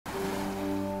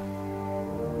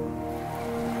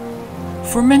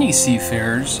For many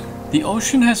seafarers, the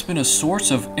ocean has been a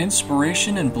source of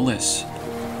inspiration and bliss,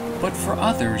 but for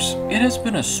others, it has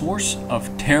been a source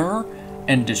of terror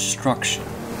and destruction.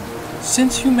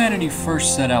 Since humanity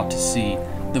first set out to sea,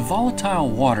 the volatile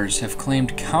waters have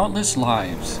claimed countless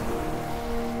lives.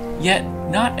 Yet,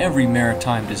 not every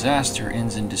maritime disaster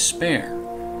ends in despair.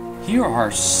 Here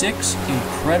are 6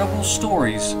 incredible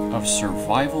stories of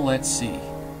survival at sea.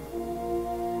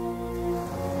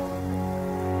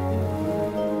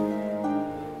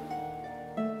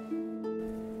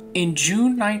 In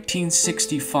June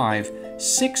 1965,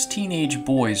 6 teenage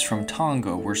boys from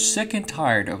Tonga were sick and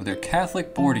tired of their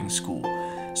Catholic boarding school,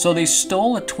 so they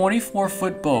stole a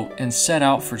 24-foot boat and set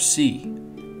out for sea.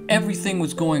 Everything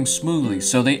was going smoothly,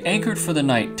 so they anchored for the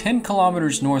night 10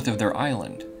 kilometers north of their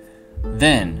island.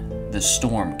 Then, the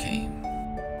storm came.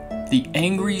 The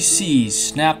angry seas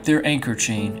snapped their anchor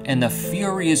chain, and the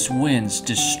furious winds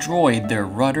destroyed their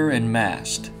rudder and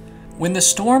mast. When the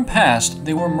storm passed,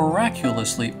 they were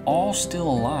miraculously all still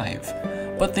alive,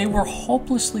 but they were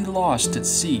hopelessly lost at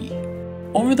sea.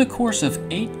 Over the course of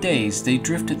 8 days, they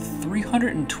drifted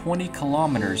 320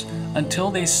 kilometers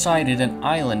until they sighted an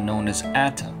island known as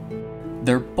Atta.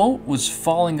 Their boat was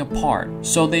falling apart,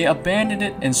 so they abandoned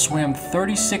it and swam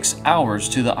 36 hours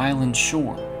to the island's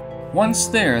shore. Once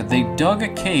there, they dug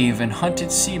a cave and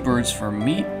hunted seabirds for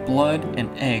meat, blood,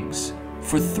 and eggs.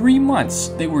 For 3 months,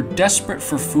 they were desperate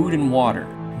for food and water,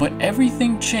 but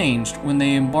everything changed when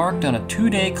they embarked on a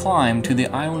 2-day climb to the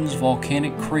island's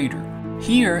volcanic crater.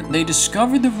 Here, they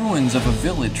discovered the ruins of a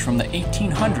village from the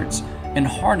 1800s and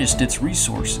harnessed its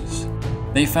resources.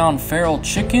 They found feral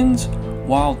chickens,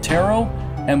 wild taro,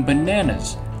 and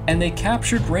bananas, and they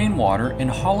captured rainwater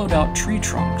and hollowed out tree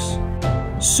trunks.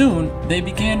 Soon, they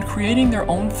began creating their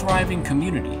own thriving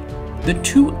community. The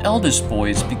 2 eldest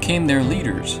boys became their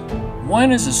leaders,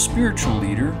 one as a spiritual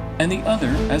leader and the other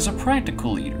as a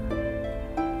practical leader.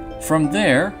 From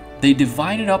there, they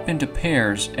divided up into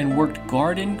pairs and worked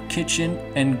garden, kitchen,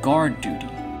 and guard duty.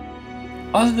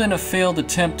 Other than a failed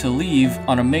attempt to leave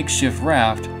on a makeshift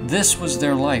raft, this was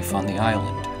their life on the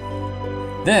island.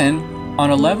 Then,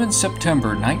 on 11 September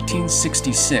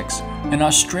 1966, an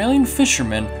Australian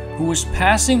fisherman who was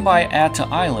passing by Atta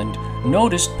Island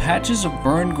noticed patches of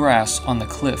burned grass on the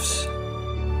cliffs.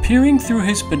 Peering through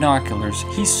his binoculars,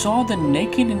 he saw the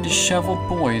naked and disheveled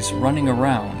boys running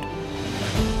around.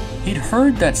 He'd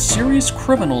heard that serious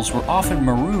criminals were often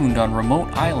marooned on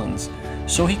remote islands,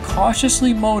 so he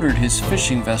cautiously motored his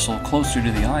fishing vessel closer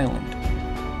to the island.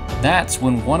 That's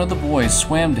when one of the boys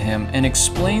swam to him and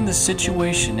explained the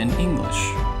situation in English.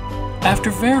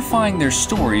 After verifying their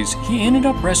stories, he ended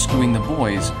up rescuing the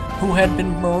boys, who had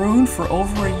been marooned for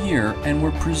over a year and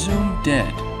were presumed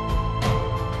dead.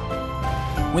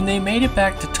 When they made it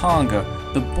back to Tonga,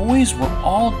 the boys were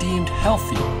all deemed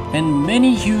healthy, and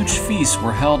many huge feasts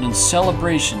were held in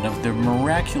celebration of their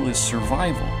miraculous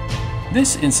survival.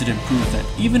 This incident proved that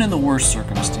even in the worst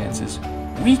circumstances,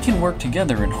 we can work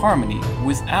together in harmony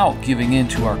without giving in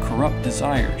to our corrupt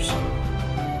desires.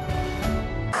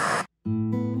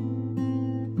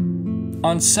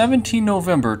 On 17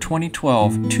 November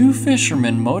 2012, 2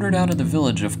 fishermen motored out of the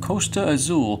village of Costa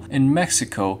Azul in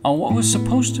Mexico on what was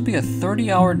supposed to be a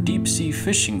 30-hour deep-sea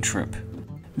fishing trip.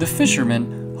 The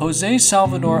fishermen, José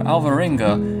Salvador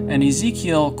Alvarenga and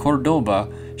Ezequiel Cordoba,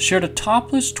 shared a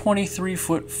topless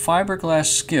 23-foot fiberglass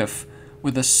skiff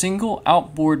with a single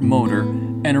outboard motor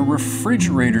and a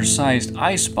refrigerator-sized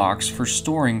icebox for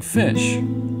storing fish.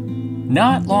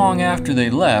 Not long after they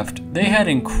left, they had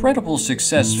incredible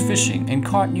success fishing and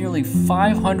caught nearly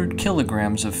 500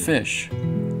 kilograms of fish.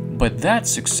 But that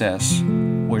success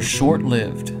was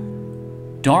short-lived.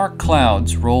 Dark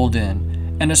clouds rolled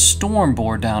in, and a storm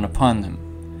bore down upon them.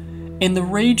 In the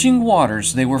raging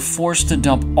waters, they were forced to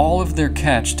dump all of their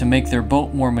catch to make their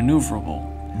boat more maneuverable.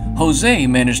 José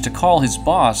managed to call his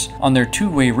boss on their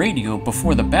 2-way radio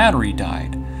before the battery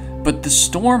died, but the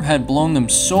storm had blown them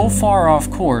so far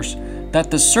off course that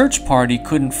the search party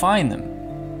couldn't find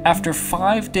them. After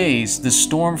 5 days, the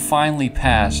storm finally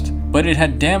passed, but it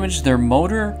had damaged their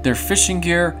motor, their fishing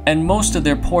gear, and most of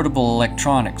their portable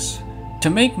electronics. To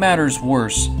make matters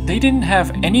worse, they didn't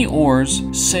have any oars,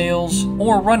 sails,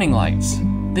 or running lights.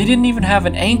 They didn't even have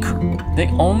an anchor. They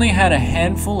only had a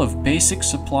handful of basic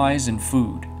supplies and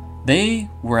food. They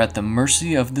were at the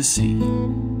mercy of the sea.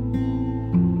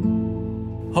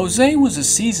 José was a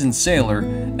seasoned sailor,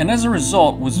 and as a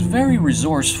result was very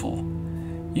resourceful.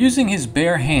 Using his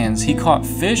bare hands, he caught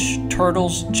fish,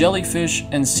 turtles, jellyfish,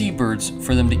 and seabirds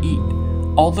for them to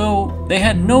eat, although they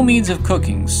had no means of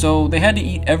cooking, so they had to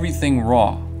eat everything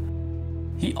raw.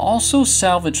 He also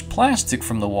salvaged plastic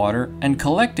from the water and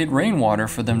collected rainwater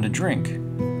for them to drink.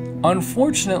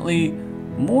 Unfortunately,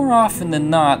 more often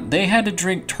than not, they had to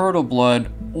drink turtle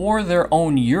blood or their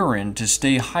own urine to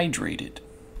stay hydrated.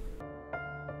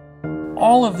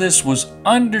 All of this was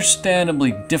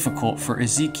understandably difficult for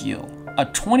Ezekiel, a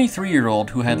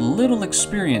 23-year-old who had little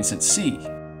experience at sea.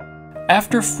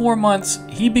 After 4 months,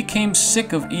 he became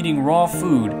sick of eating raw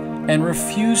food and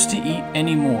refused to eat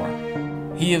anymore.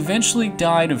 He eventually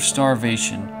died of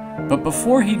starvation, but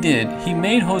before he did, he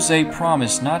made José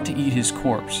promise not to eat his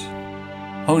corpse.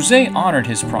 José honored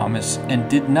his promise and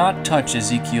did not touch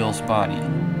Ezekiel's body.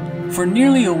 For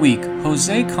nearly a week,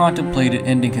 José contemplated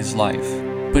ending his life,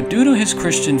 but due to his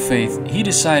Christian faith, he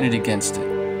decided against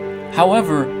it.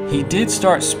 However, he did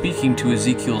start speaking to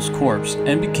Ezekiel's corpse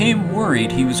and became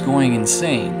worried he was going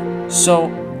insane. So,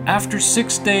 after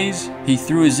 6 days, he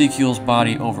threw Ezekiel's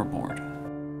body overboard.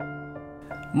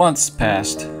 Months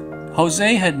passed.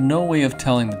 José had no way of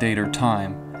telling the date or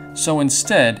time, so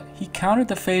instead, he counted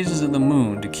the phases of the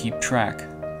moon to keep track.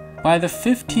 By the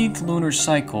 15th lunar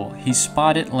cycle, he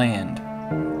spotted land.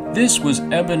 This was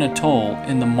Eben Atoll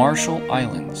in the Marshall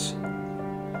Islands.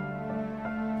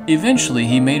 Eventually,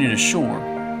 he made it ashore,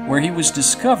 where he was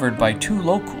discovered by 2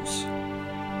 locals.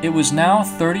 It was now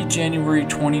 30 January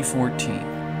 2014,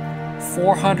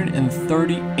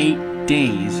 438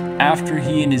 days after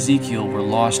he and Ezekiel were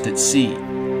lost at sea.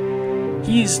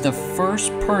 He is the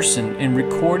first person in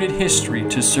recorded history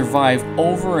to survive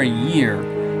over a year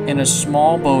in a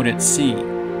small boat at sea.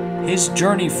 His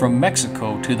journey from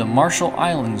Mexico to the Marshall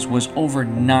Islands was over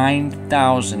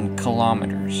 9,000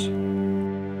 kilometers.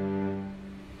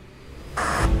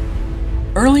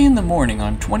 Early in the morning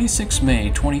on 26 May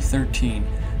 2013,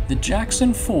 the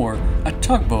Jackson 4, a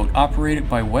tugboat operated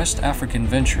by West African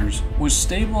Ventures, was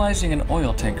stabilizing an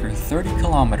oil tanker 30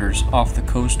 kilometers off the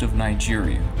coast of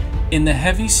Nigeria. In the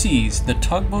heavy seas, the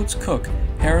tugboat's cook,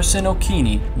 Harrison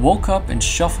Okene, woke up and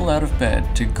shuffled out of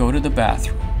bed to go to the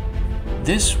bathroom.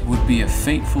 This would be a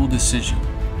fateful decision.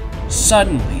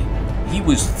 Suddenly, he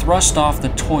was thrust off the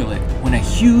toilet when a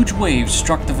huge wave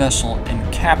struck the vessel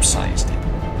and capsized it.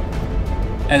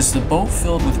 As the boat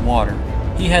filled with water,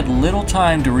 he had little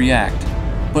time to react,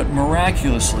 but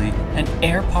miraculously, an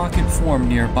air pocket formed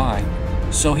nearby,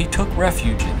 so he took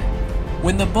refuge in it.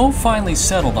 When the boat finally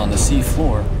settled on the sea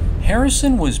floor,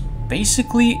 Harrison was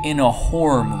basically in a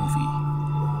horror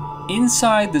movie.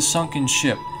 Inside the sunken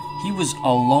ship, he was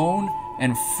alone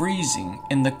and freezing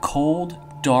in the cold,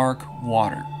 dark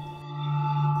water.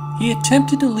 He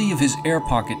attempted to leave his air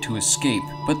pocket to escape,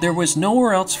 but there was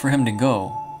nowhere else for him to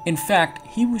go. In fact,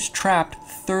 he was trapped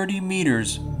 30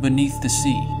 meters beneath the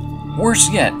sea. Worse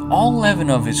yet, all 11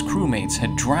 of his crewmates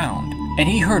had drowned, and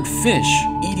he heard fish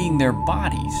eating their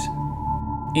bodies.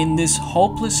 In this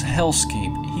hopeless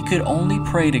hellscape, he could only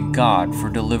pray to God for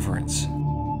deliverance.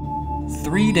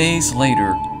 3 days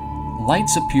later,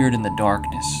 lights appeared in the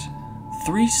darkness.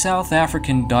 3 South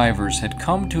African divers had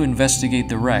come to investigate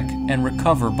the wreck and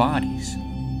recover bodies.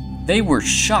 They were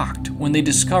shocked when they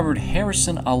discovered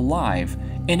Harrison alive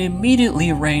and immediately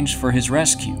arranged for his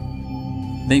rescue.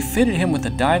 They fitted him with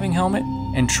a diving helmet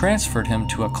and transferred him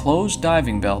to a closed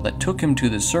diving bell that took him to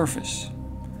the surface.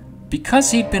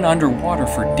 Because he'd been underwater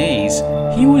for days,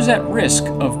 he was at risk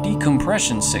of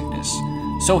decompression sickness,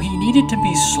 so he needed to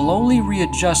be slowly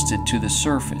readjusted to the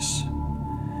surface.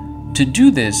 To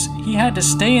do this, he had to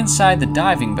stay inside the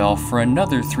diving bell for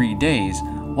another 3 days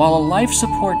while a life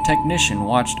support technician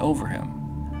watched over him.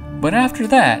 But after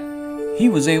that, he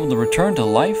was able to return to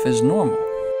life as normal.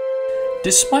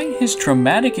 Despite his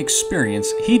traumatic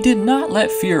experience, he did not let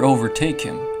fear overtake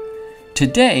him.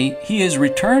 Today, he has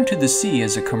returned to the sea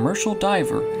as a commercial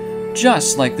diver,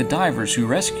 just like the divers who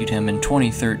rescued him in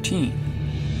 2013.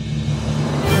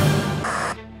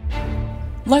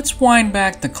 Let's wind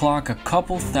back the clock a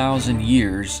couple thousand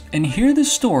years and hear the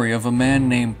story of a man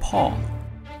named Paul.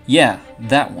 Yeah,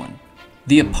 that one.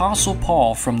 The Apostle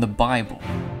Paul from the Bible.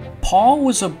 Paul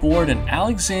was aboard an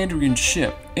Alexandrian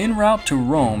ship en route to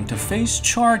Rome to face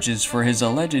charges for his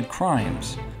alleged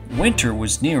crimes. Winter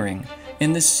was nearing,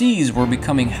 and the seas were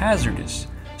becoming hazardous,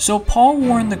 so Paul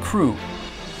warned the crew,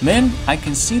 "Men, I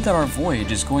can see that our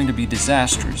voyage is going to be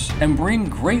disastrous and bring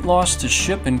great loss to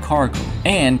ship and cargo,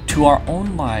 and to our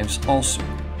own lives also."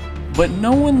 But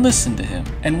no one listened to him,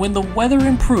 and when the weather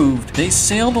improved, they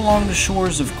sailed along the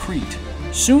shores of Crete.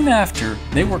 Soon after,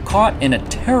 they were caught in a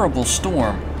terrible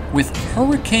storm with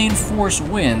hurricane-force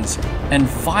winds and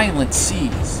violent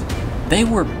seas. They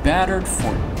were battered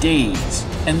for days,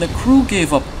 and the crew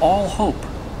gave up all hope.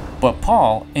 But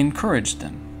Paul encouraged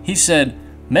them. He said,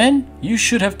 "Men, you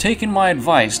should have taken my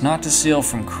advice not to sail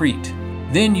from Crete.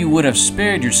 Then you would have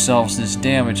spared yourselves this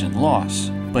damage and loss.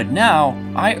 But now,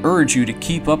 I urge you to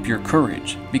keep up your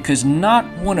courage, because not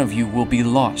one of you will be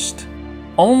lost.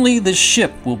 Only the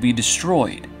ship will be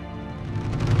destroyed.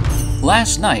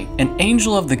 Last night, an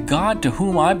angel of the God to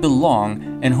whom I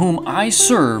belong and whom I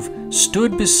serve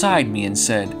stood beside me and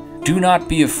said, "Do not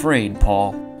be afraid,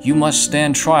 Paul. You must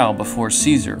stand trial before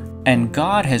Caesar, and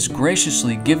God has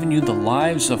graciously given you the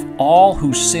lives of all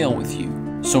who sail with you.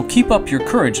 So keep up your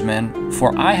courage, men,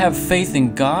 for I have faith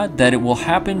in God that it will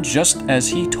happen just as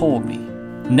he told me.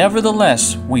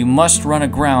 Nevertheless, we must run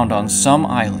aground on some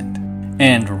island."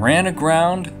 And ran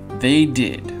aground they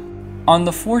did. On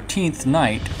the 14th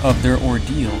night of their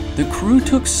ordeal, the crew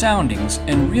took soundings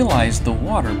and realized the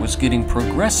water was getting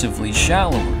progressively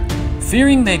shallower.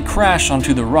 Fearing they'd crash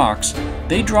onto the rocks,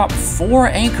 they dropped 4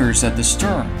 anchors at the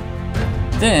stern.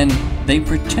 Then, they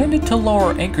pretended to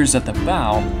lower anchors at the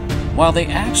bow, while they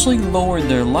actually lowered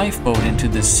their lifeboat into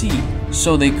the sea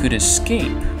so they could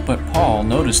escape. But Paul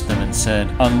noticed them and said,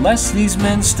 "Unless these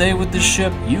men stay with the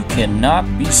ship, you cannot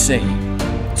be saved."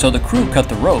 So the crew cut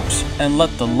the ropes and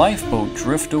let the lifeboat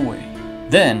drift away.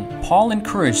 Then Paul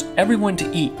encouraged everyone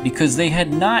to eat because they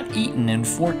had not eaten in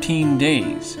 14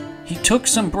 days. He took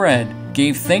some bread,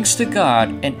 gave thanks to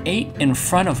God, and ate in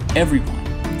front of everyone.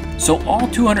 So all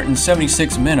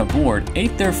 276 men aboard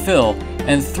ate their fill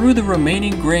and threw the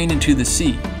remaining grain into the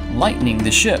sea, lightening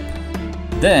the ship.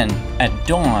 Then, at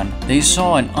dawn, they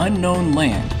saw an unknown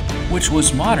land, which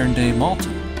was modern-day Malta.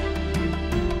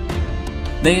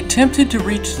 They attempted to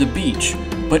reach the beach,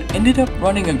 but ended up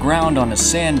running aground on a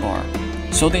sandbar,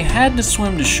 so they had to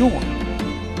swim to shore.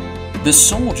 The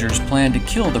soldiers planned to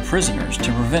kill the prisoners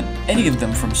to prevent any of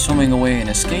them from swimming away and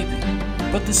escaping,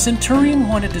 but the centurion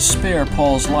wanted to spare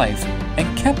Paul's life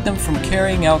and kept them from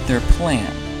carrying out their plan.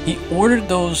 He ordered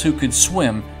those who could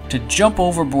swim to jump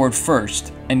overboard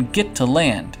first and get to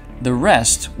land. The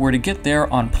rest were to get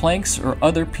there on planks or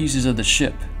other pieces of the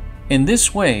ship. In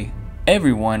this way,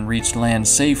 everyone reached land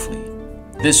safely.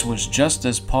 This was just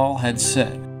as Paul had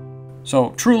said.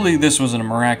 So truly this was a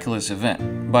miraculous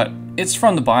event, but it's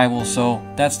from the Bible, so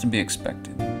that's to be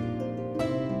expected.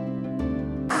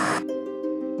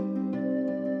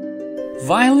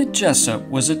 Violet Jessop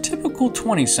was a typical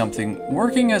 20-something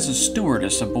working as a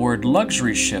stewardess aboard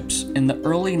luxury ships in the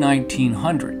early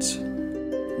 1900s.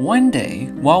 One day,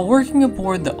 while working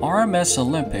aboard the RMS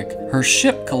Olympic, her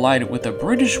ship collided with a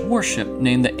British warship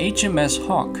named the HMS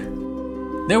Hawk.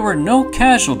 There were no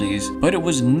casualties, but it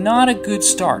was not a good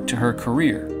start to her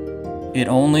career. It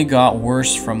only got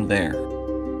worse from there.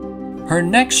 Her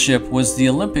next ship was the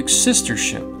Olympic's sister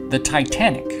ship, the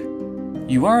Titanic.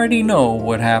 You already know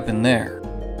what happened there.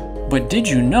 But did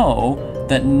you know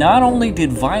that not only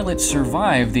did Violet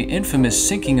survive the infamous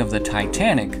sinking of the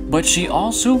Titanic, but she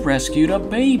also rescued a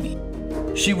baby?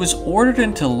 She was ordered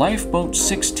into Lifeboat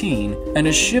 16, and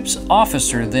a ship's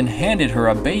officer then handed her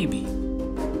a baby.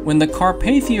 When the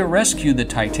Carpathia rescued the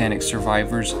Titanic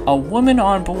survivors, a woman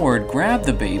on board grabbed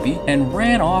the baby and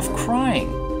ran off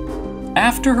crying.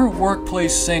 After her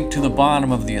workplace sank to the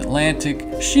bottom of the Atlantic,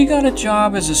 she got a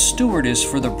job as a stewardess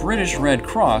for the British Red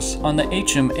Cross on the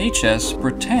HMHS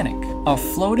Britannic, a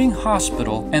floating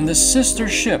hospital and the sister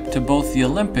ship to both the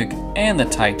Olympic and the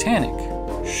Titanic.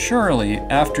 Surely,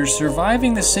 after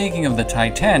surviving the sinking of the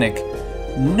Titanic,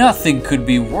 nothing could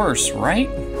be worse, right?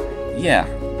 Yeah,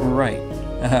 right.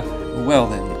 Well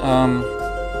then,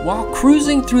 while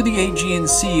cruising through the Aegean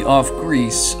Sea off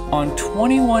Greece on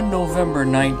 21 November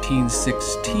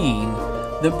 1916,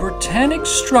 the Britannic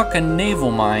struck a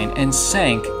naval mine and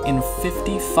sank in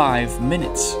 55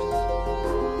 minutes.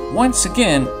 Once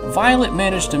again, Violet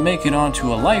managed to make it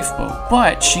onto a lifeboat,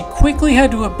 but she quickly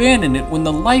had to abandon it when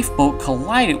the lifeboat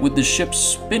collided with the ship's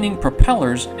spinning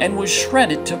propellers and was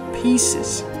shredded to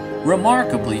pieces.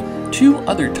 Remarkably, 2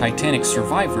 other Titanic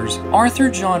survivors, Arthur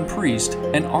John Priest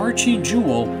and Archie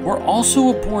Jewell, were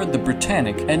also aboard the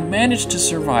Britannic and managed to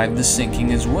survive the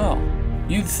sinking as well.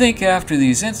 You'd think after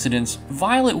these incidents,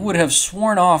 Violet would have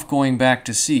sworn off going back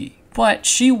to sea. But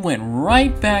she went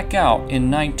right back out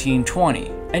in 1920,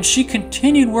 and she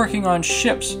continued working on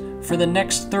ships for the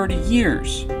next 30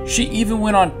 years. She even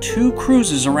went on 2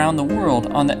 cruises around the world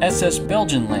on the SS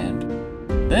Belgian-Land.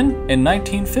 Then, in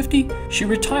 1950, she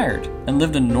retired and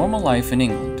lived a normal life in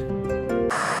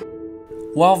England.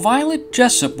 While Violet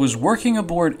Jessop was working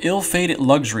aboard ill-fated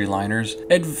luxury liners,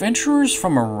 adventurers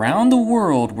from around the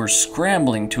world were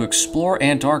scrambling to explore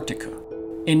Antarctica.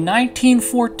 In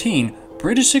 1914,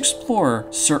 British explorer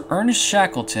Sir Ernest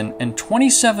Shackleton and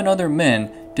 27 other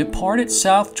men departed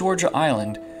South Georgia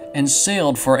Island and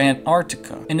sailed for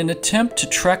Antarctica in an attempt to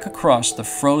trek across the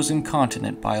frozen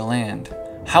continent by land.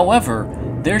 However,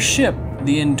 their ship,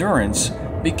 the Endurance,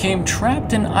 became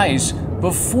trapped in ice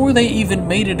before they even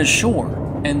made it ashore,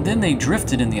 and then they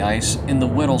drifted in the ice in the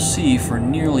Weddell Sea for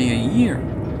nearly a year.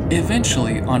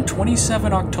 Eventually, on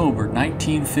 27 October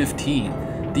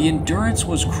 1915, the Endurance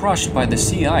was crushed by the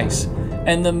sea ice,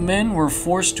 and the men were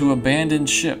forced to abandon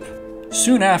ship.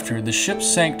 Soon after, the ship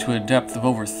sank to a depth of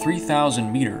over 3,000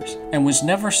 meters and was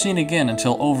never seen again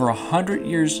until over 100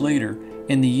 years later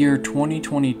in the year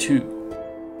 2022.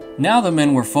 Now the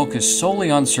men were focused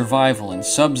solely on survival in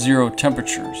sub-zero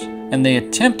temperatures, and they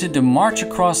attempted to march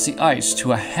across the ice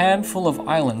to a handful of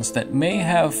islands that may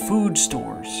have food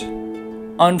stores.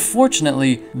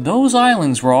 Unfortunately, those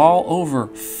islands were all over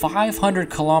 500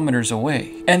 kilometers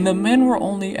away, and the men were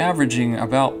only averaging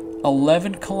about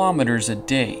 11 kilometers a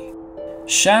day.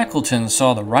 Shackleton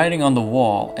saw the writing on the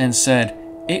wall and said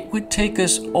it would take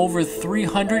us over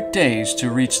 300 days to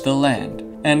reach the land,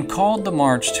 and called the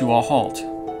march to a halt.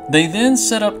 They then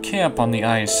set up camp on the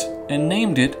ice and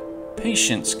named it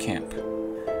Patience Camp.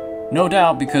 No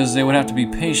doubt because they would have to be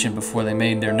patient before they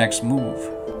made their next move.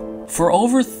 For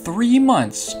over 3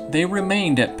 months, they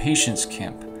remained at Patience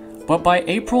Camp, but by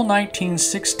April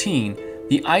 1916,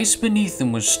 the ice beneath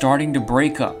them was starting to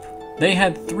break up. They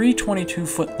had 3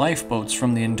 22-foot lifeboats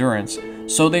from the Endurance,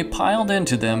 so they piled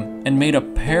into them and made a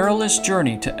perilous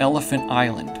journey to Elephant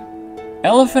Island.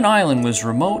 Elephant Island was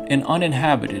remote and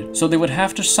uninhabited, so they would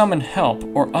have to summon help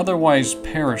or otherwise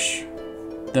perish.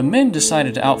 The men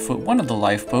decided to outfit one of the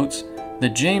lifeboats, the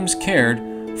James Caird,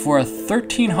 for a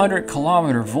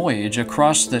 1,300-kilometer voyage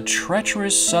across the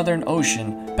treacherous Southern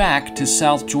Ocean back to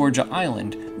South Georgia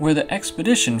Island, where the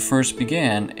expedition first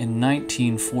began in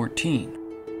 1914.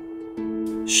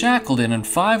 Shackleton and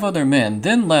 5 other men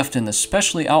then left in the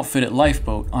specially outfitted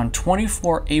lifeboat on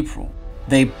 24 April.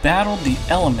 They battled the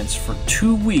elements for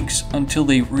 2 weeks until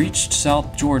they reached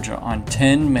South Georgia on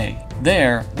 10 May.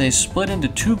 There, they split into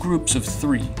 2 groups of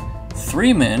 3.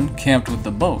 3 men camped with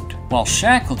the boat, while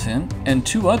Shackleton and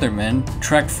 2 other men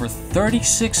trekked for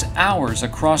 36 hours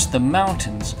across the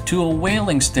mountains to a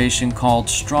whaling station called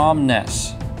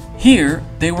Stromness. Here,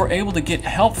 they were able to get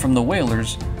help from the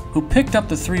whalers, who picked up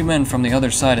the 3 men from the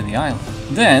other side of the island.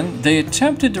 Then, they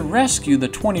attempted to rescue the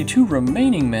 22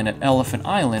 remaining men at Elephant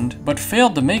Island, but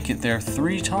failed to make it there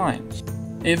 3 times.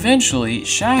 Eventually,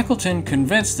 Shackleton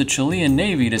convinced the Chilean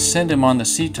Navy to send him on the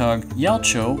sea tug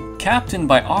Yelcho, captained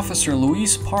by Officer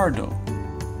Luis Pardo.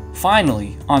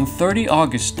 Finally, on 30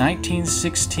 August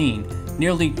 1916,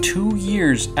 nearly 2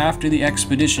 years after the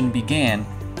expedition began,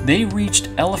 they reached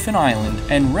Elephant Island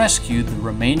and rescued the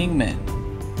remaining men.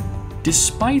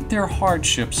 Despite their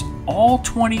hardships, all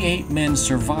 28 men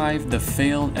survived the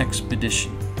failed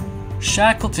expedition.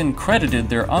 Shackleton credited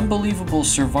their unbelievable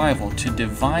survival to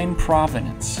divine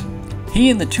providence. He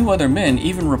and the 2 other men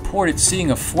even reported seeing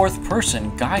a 4th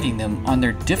person guiding them on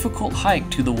their difficult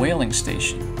hike to the whaling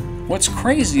station. What's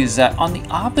crazy is that on the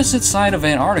opposite side of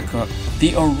Antarctica,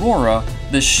 the Aurora,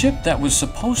 the ship that was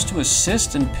supposed to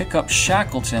assist and pick up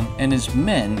Shackleton and his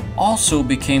men, also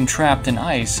became trapped in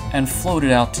ice and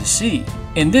floated out to sea.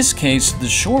 In this case, the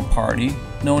shore party,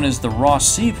 known as the Ross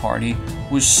Sea Party,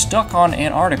 was stuck on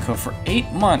Antarctica for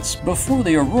 8 months before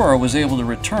the Aurora was able to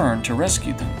return to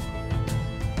rescue them.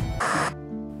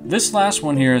 This last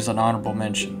one here is an honorable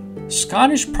mention.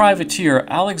 Scottish privateer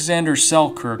Alexander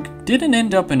Selkirk didn't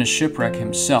end up in a shipwreck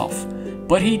himself,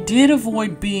 but he did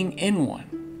avoid being in one.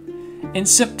 In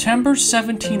September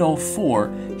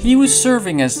 1704, he was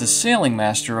serving as the sailing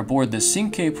master aboard the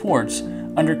Cinque Ports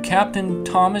under Captain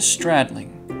Thomas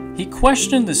Stradling. He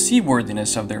questioned the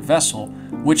seaworthiness of their vessel,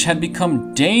 which had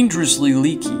become dangerously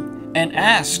leaky, and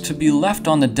asked to be left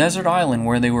on the desert island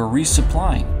where they were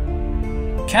resupplying.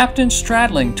 Captain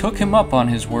Stradling took him up on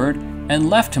his word and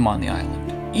left him on the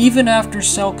island, even after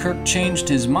Selkirk changed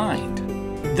his mind.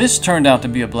 This turned out to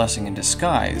be a blessing in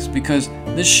disguise, because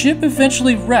the ship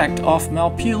eventually wrecked off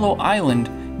Malpelo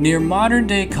Island near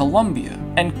modern-day Colombia,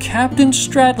 and Captain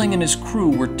Stradling and his crew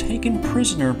were taken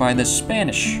prisoner by the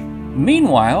Spanish.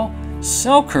 Meanwhile,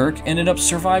 Selkirk ended up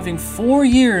surviving 4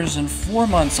 years and 4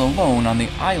 months alone on the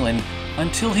island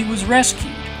until he was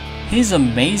rescued. His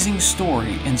amazing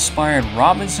story inspired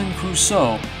Robinson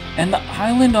Crusoe, and the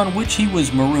island on which he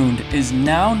was marooned is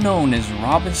now known as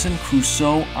Robinson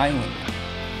Crusoe Island.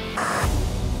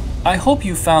 I hope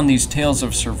you found these tales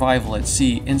of survival at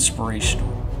sea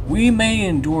inspirational. We may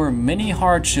endure many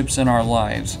hardships in our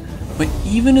lives, but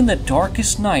even in the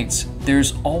darkest nights,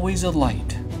 there's always a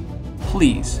light.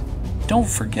 Please, don't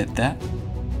forget that.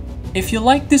 If you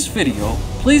like this video,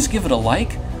 please give it a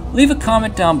like, leave a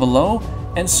comment down below,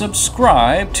 and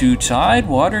subscribe to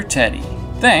Tidewater Teddy.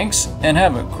 Thanks, and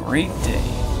have a great day.